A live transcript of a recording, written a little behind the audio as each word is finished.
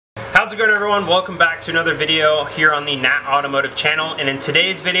How's it going, everyone? Welcome back to another video here on the Nat Automotive channel, and in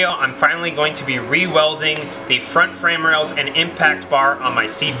today's video I'm finally going to be re-welding the front frame rails and impact bar on my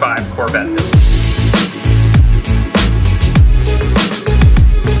C5 Corvette build.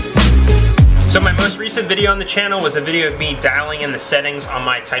 So my most recent video on the channel was a video of me dialing in the settings on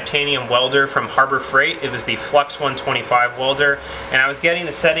my titanium welder from Harbor Freight. It was the Flux 125 welder, and I was getting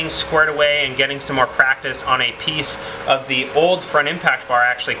the settings squared away and getting some more practice on a piece of the old front impact bar I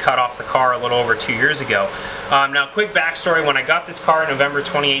actually cut off the car a little over 2 years ago. Now, quick backstory: when I got this car in November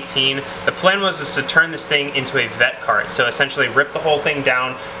 2018, the plan was to turn this thing into a vet cart. So essentially rip the whole thing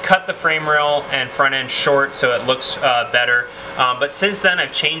down, cut the frame rail and front end short so it looks better. But since then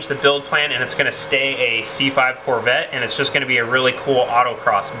I've changed the build plan, and it's going to stay a C5 Corvette, and it's just going to be a really cool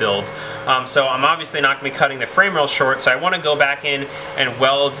autocross build. So I'm obviously not going to be cutting the frame rail short, so I want to go back in and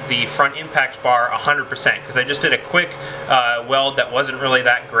weld the front impact bar 100%, because I just did a quick weld that wasn't really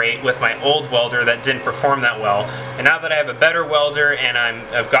that great with my old welder that didn't perform that well. And now that I have a better welder and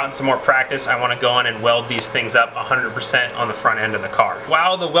I've gotten some more practice, I want to go in and weld these things up 100% on the front end of the car.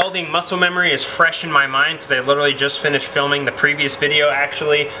 While the welding muscle memory is fresh in my mind, because I literally just finished filming the previous video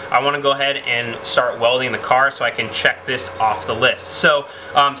actually, I want to go ahead and start welding the car so I can check this off the list. So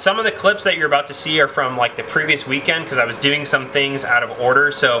some of the clips that you're about to see are from like the previous weekend, because I was doing some things out of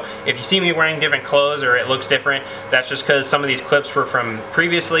order. So if you see me wearing different clothes or it looks different, that's just because some of these clips were from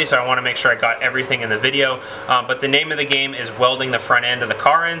previously, so I want to make sure I got everything in the video. But the name of the game is welding the front end of the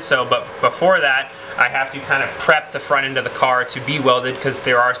car in. So but before that, I have to kind of prep the front end of the car to be welded, because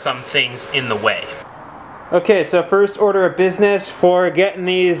there are some things in the way. Okay, so first order of business for getting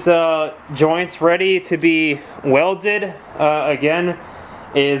these joints ready to be welded again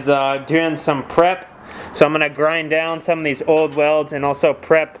is doing some prep. So I'm going to grind down some of these old welds and also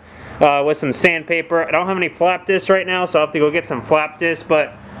prep with some sandpaper. I don't have any flap discs right now, so I'll have to go get some flap discs,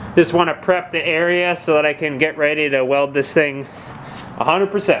 but just want to prep the area so that I can get ready to weld this thing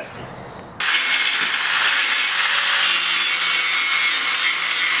 100%.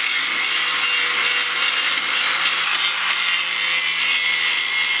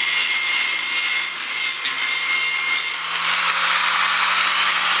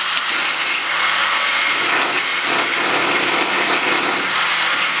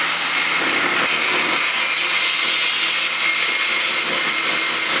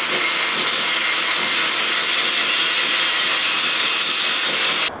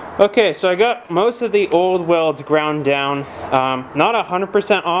 Okay, so I got most of the old welds ground down, not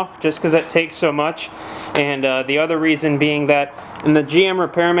 100% off just because it takes so much, and the other reason being that in the GM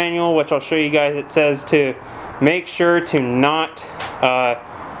repair manual, which I'll show you guys, it says to make sure to not,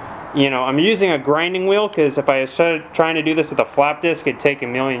 I'm using a grinding wheel, because if I started trying to do this with a flap disc, it'd take a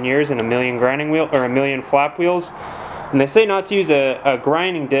million years and a million grinding wheel or a million flap wheels. And they say not to use a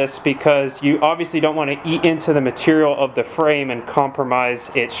grinding disc because you obviously don't want to eat into the material of the frame and compromise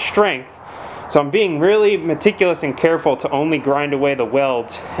its strength. So I'm being really meticulous and careful to only grind away the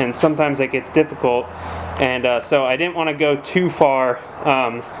welds, and sometimes it gets difficult. And so I didn't want to go too far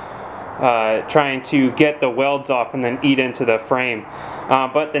trying to get the welds off and then eat into the frame.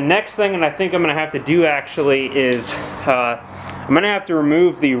 But the next thing that I think I'm going to have to do actually is I'm going to have to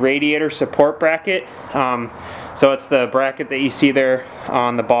remove the radiator support bracket. So it's the bracket that you see there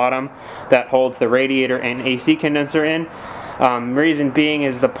on the bottom that holds the radiator and AC condenser in. Reason being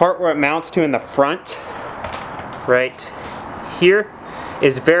is the part where it mounts to in the front, right here,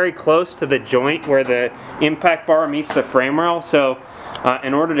 is very close to the joint where the impact bar meets the frame rail. So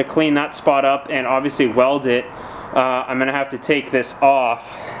in order to clean that spot up and obviously weld it, I'm going to have to take this off.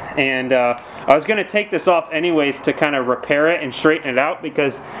 And I was going to take this off anyways to kind of repair it and straighten it out,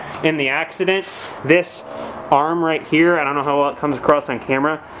 because in the accident, this arm right here, I don't know how well it comes across on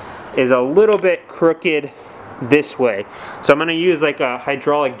camera, is a little bit crooked this way. So I'm going to use like a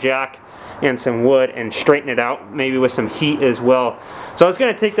hydraulic jack and some wood and straighten it out, maybe with some heat as well. So I was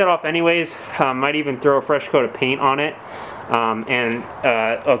going to take that off anyways. Might even throw a fresh coat of paint on it.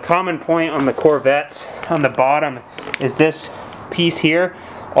 A common point on the Corvettes on the bottom is this piece here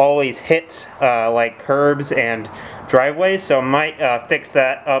always hits like curbs and driveways, so I might fix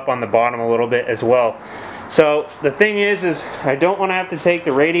that up on the bottom a little bit as well. So the thing is I don't want to have to take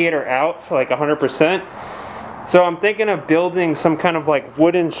the radiator out like 100%. So I'm thinking of building some kind of like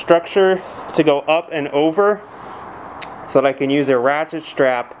wooden structure to go up and over, so that I can use a ratchet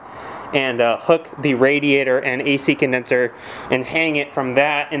strap and hook the radiator and AC condenser and hang it from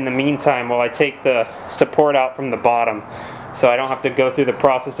that in the meantime while I take the support out from the bottom. So I don't have to go through the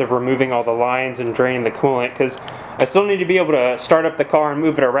process of removing all the lines and draining the coolant, because I still need to be able to start up the car and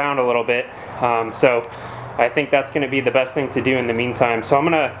move it around a little bit. So I think that's going to be the best thing to do in the meantime. So I'm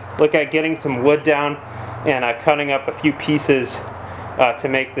going to look at getting some wood down and cutting up a few pieces to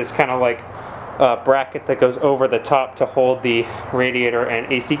make this kind of like bracket that goes over the top to hold the radiator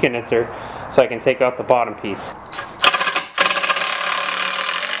and AC condenser, so I can take out the bottom piece.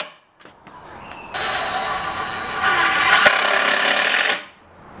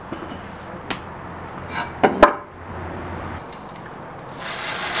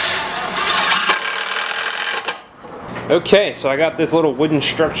 Okay, so I got this little wooden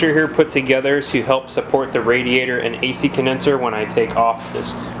structure here put together to help support the radiator and AC condenser when I take off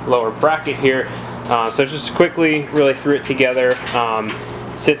this lower bracket here. So just quickly really threw it together.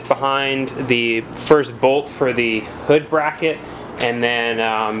 Sits behind the first bolt for the hood bracket, and then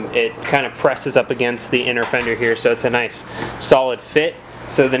it kind of presses up against the inner fender here, so it's a nice solid fit.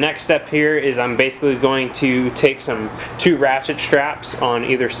 So the next step here is I'm basically going to take two ratchet straps on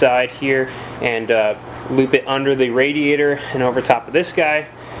either side here and loop it under the radiator and over top of this guy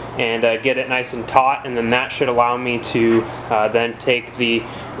and get it nice and taut, and then that should allow me to then take the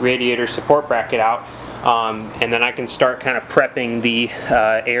radiator support bracket out, and then I can start kind of prepping the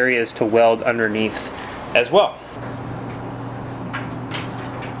areas to weld underneath as well.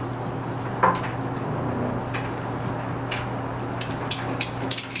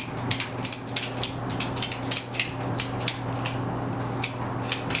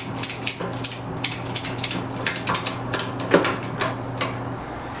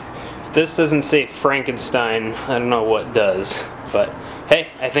 If this doesn't say Frankenstein, I don't know what does, but hey,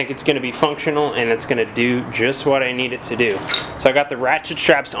 I think it's going to be functional and it's going to do just what I need it to do. So I got the ratchet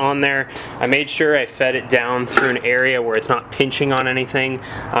straps on there. I made sure I fed it down through an area where it's not pinching on anything,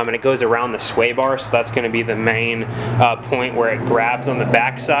 and it goes around the sway bar, so that's going to be the main point where it grabs on the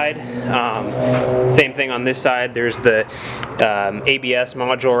back side. Same thing on this side. There's the ABS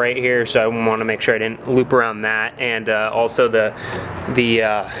module right here, so I want to make sure I didn't loop around that, and also the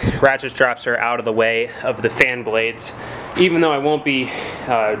ratchet straps are out of the way of the fan blades. Even though I won't be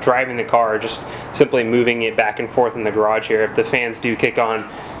driving the car, just simply moving it back and forth in the garage here. If the fans do kick on,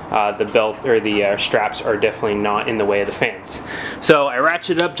 the belt or the straps are definitely not in the way of the fans. So I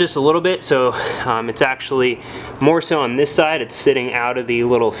ratcheted up just a little bit, so it's actually more so on this side. It's sitting out of the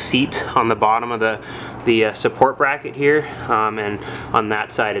little seat on the bottom of the support bracket here, and on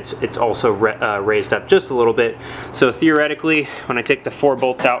that side it's also raised up just a little bit. So theoretically, when I take the 4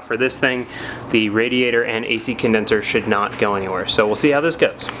 bolts out for this thing, the radiator and AC condenser should not go anywhere. So we'll see how this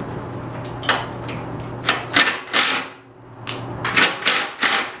goes.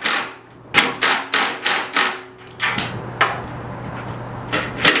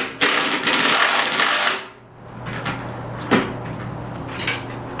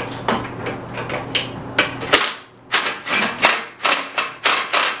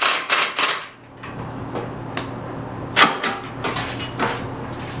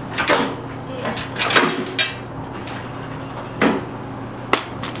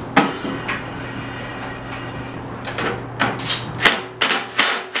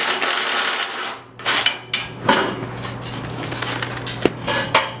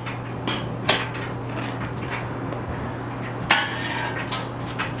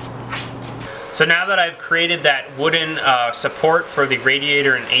 So now that I've created that wooden support for the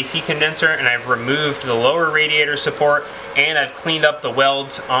radiator and AC condenser, and I've removed the lower radiator support, and I've cleaned up the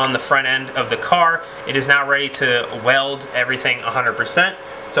welds on the front end of the car, it is now ready to weld everything 100%.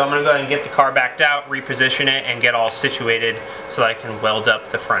 So I'm going to go ahead and get the car backed out, reposition it, and get all situated so that I can weld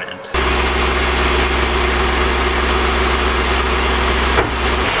up the front end.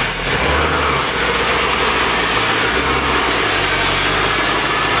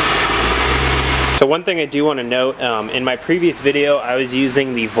 So one thing I do want to note, in my previous video I was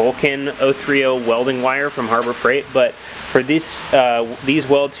using the Vulcan 030 welding wire from Harbor Freight, but for these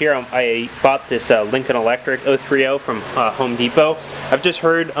welds here I bought this Lincoln Electric 030 from Home Depot. I've just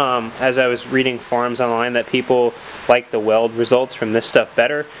heard as I was reading forums online that people like the weld results from this stuff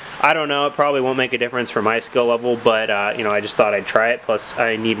better. I don't know, it probably won't make a difference for my skill level, but you know, I just thought I'd try it, plus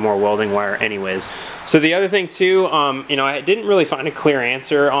I need more welding wire anyways. So the other thing too, you know, I didn't really find a clear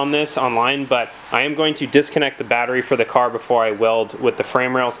answer on this online, but I am going to disconnect the battery for the car before I weld with the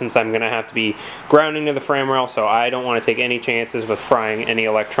frame rail, since I'm going to have to be grounding to the frame rail, so I don't want to take any chances with frying any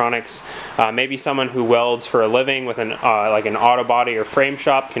electronics. Maybe someone who welds for a living with an like an auto body or frame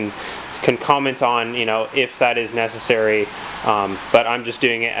shop can comment on, you know, if that is necessary, but I'm just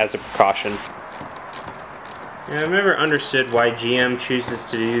doing it as a precaution. Yeah, I've never understood why GM chooses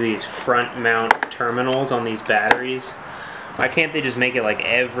to do these front mount terminals on these batteries. Why can't they just make it like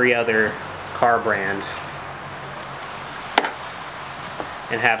every other car brand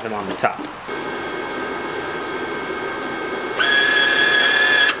and have them on the top?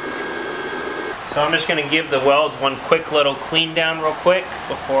 So I'm just going to give the welds one quick little clean down real quick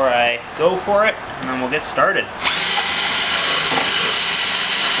before I go for it, and then we'll get started.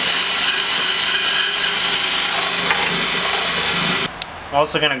 I'm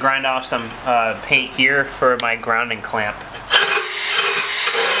also going to grind off some paint here for my grounding clamp.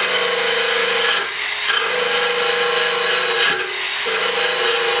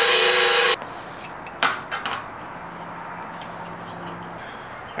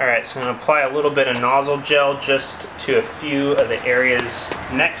 Alright, so I'm going to apply a little bit of nozzle gel just to a few of the areas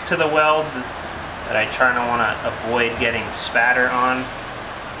next to the weld that I try to want to avoid getting spatter on.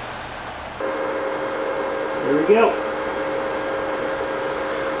 There we go.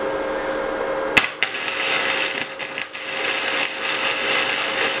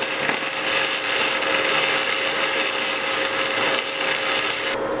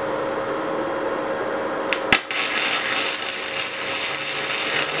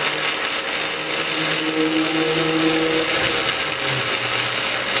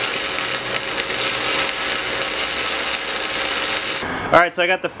 Alright, so I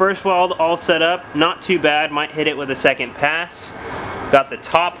got the first weld all set up, not too bad, might hit it with a second pass. Got the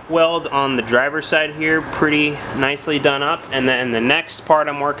top weld on the driver's side here pretty nicely done up, and then the next part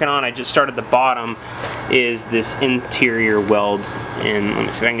I'm working on, I just started the bottom, is this interior weld, and let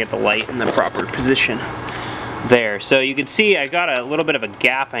me see if I can get the light in the proper position. There, so you can see I got a little bit of a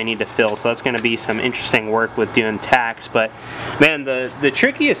gap I need to fill, so that's going to be some interesting work with doing tacks. But man, the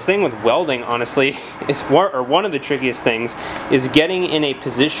trickiest thing with welding, honestly, is one of the trickiest things is getting in a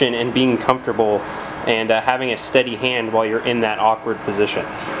position and being comfortable and having a steady hand while you're in that awkward position.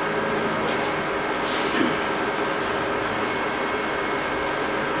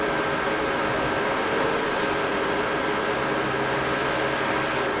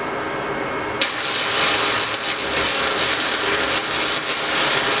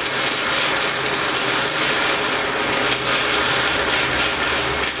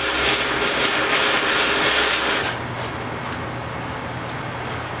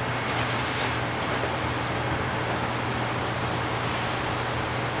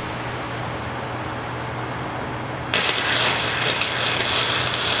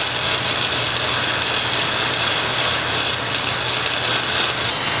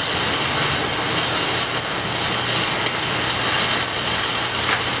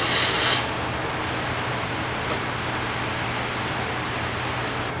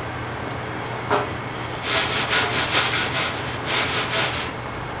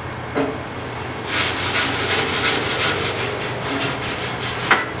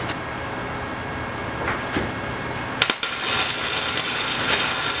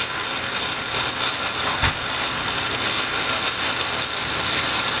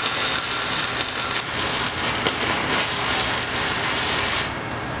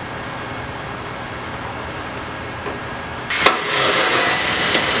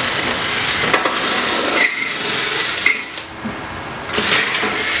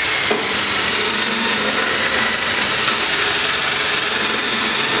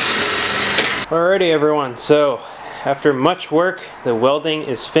 Alrighty everyone, so after much work, the welding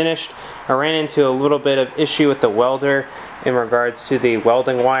is finished. I ran into a little bit of issue with the welder in regards to the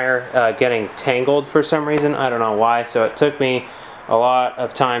welding wire getting tangled for some reason. I don't know why, so it took me a lot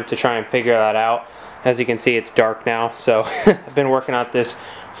of time to try and figure that out. As you can see, it's dark now, so I've been working on this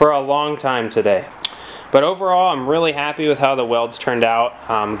for a long time today. But overall, I'm really happy with how the welds turned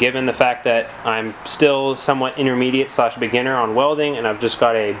out, given the fact that I'm still somewhat intermediate / beginner on welding, and I've just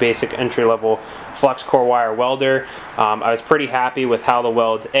got a basic entry-level flux core wire welder. I was pretty happy with how the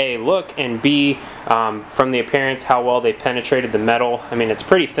welds A look, and B, from the appearance, how well they penetrated the metal. I mean, it's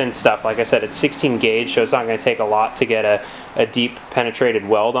pretty thin stuff. Like I said, it's 16 gauge, so it's not going to take a lot to get a deep penetrated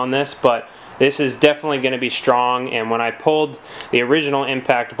weld on this, but this is definitely going to be strong. And when I pulled the original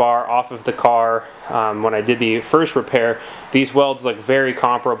impact bar off of the car, when I did the first repair, these welds look very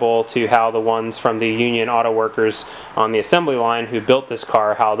comparable to how the ones from the Union Auto Workers on the assembly line who built this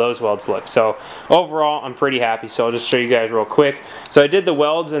car, how those welds look. So overall, I'm pretty happy. So I'll just show you guys real quick. So I did the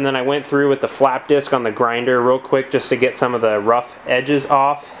welds, and then I went through with the flap disc on the grinder real quick just to get some of the rough edges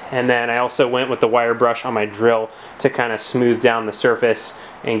off. And then I also went with the wire brush on my drill to kind of smooth down the surface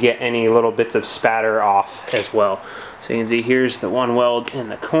and get any little bits of spatter off as well. So you can see here's the one weld in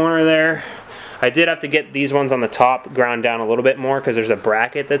the corner there. I did have to get these ones on the top ground down a little bit more because there's a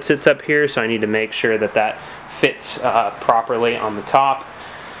bracket that sits up here, so I need to make sure that that fits properly on the top.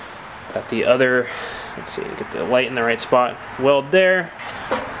 Got the other, let's see, get the light in the right spot, weld there,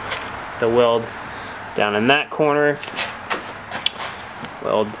 the weld down in that corner,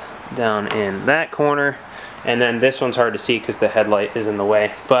 weld down in that corner, And then this one's hard to see because the headlight is in the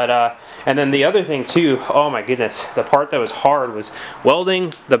way. But and then the other thing too, oh my goodness, the part that was hard was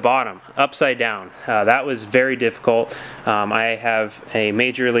welding the bottom upside down. That was very difficult. I have a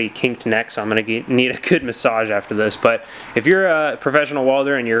majorly kinked neck, so I'm going to need a good massage after this. But if you're a professional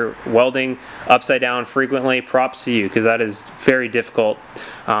welder and you're welding upside down frequently, props to you, because that is very difficult.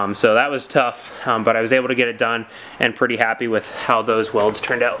 So that was tough, but I was able to get it done and pretty happy with how those welds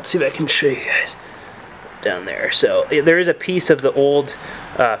turned out. Let's see if I can show you guys down there. So there is a piece of the old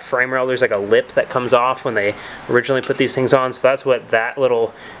frame rail. There's like a lip that comes off when they originally put these things on. So that's what that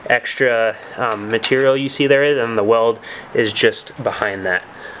little extra material you see there is, and the weld is just behind that.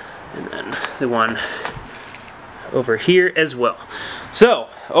 And then the one over here as well. So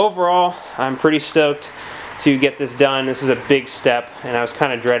overall, I'm pretty stoked to get this done. This is a big step, and I was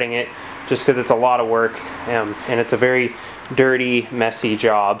kind of dreading it just because it's a lot of work, and it's a very dirty, messy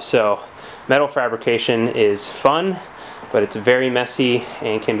job. So metal fabrication is fun, but it's very messy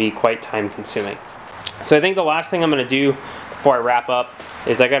and can be quite time consuming. So I think the last thing I'm going to do before I wrap up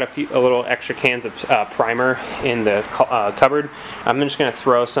is I got a little extra cans of primer in the cupboard. I'm just going to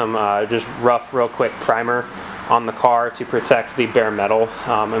throw some just rough, real quick primer on the car to protect the bare metal.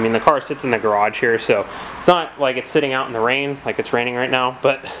 I mean, the car sits in the garage here, so it's not like it's sitting out in the rain like it's raining right now,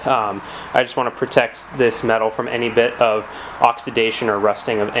 but I just want to protect this metal from any bit of oxidation or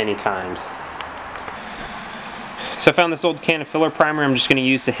rusting of any kind. So I found this old can of filler primer I'm just going to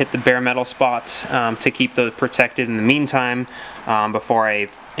use to hit the bare metal spots to keep those protected in the meantime before I,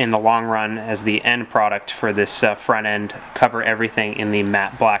 in the long run, as the end product for this front end, cover everything in the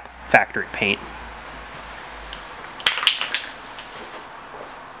matte black factory paint.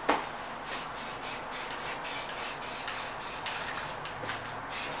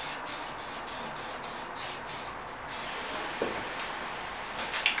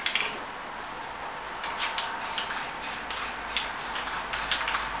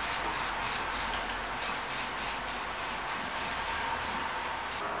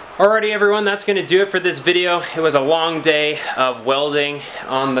 Alrighty everyone, that's going to do it for this video. It was a long day of welding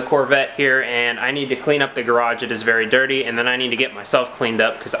on the Corvette here, and I need to clean up the garage. It is very dirty, and then I need to get myself cleaned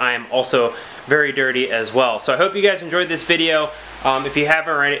up because I am also very dirty as well. So I hope you guys enjoyed this video. If you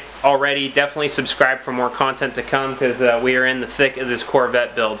haven't already, definitely subscribe for more content to come, because we are in the thick of this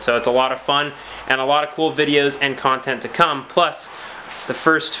Corvette build. So it's a lot of fun and a lot of cool videos and content to come. Plus, the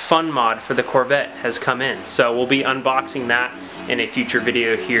first fun mod for the Corvette has come in, so we'll be unboxing that in a future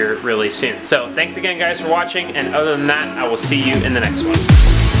video here really soon. So thanks again guys for watching, and other than that, I will see you in the next one.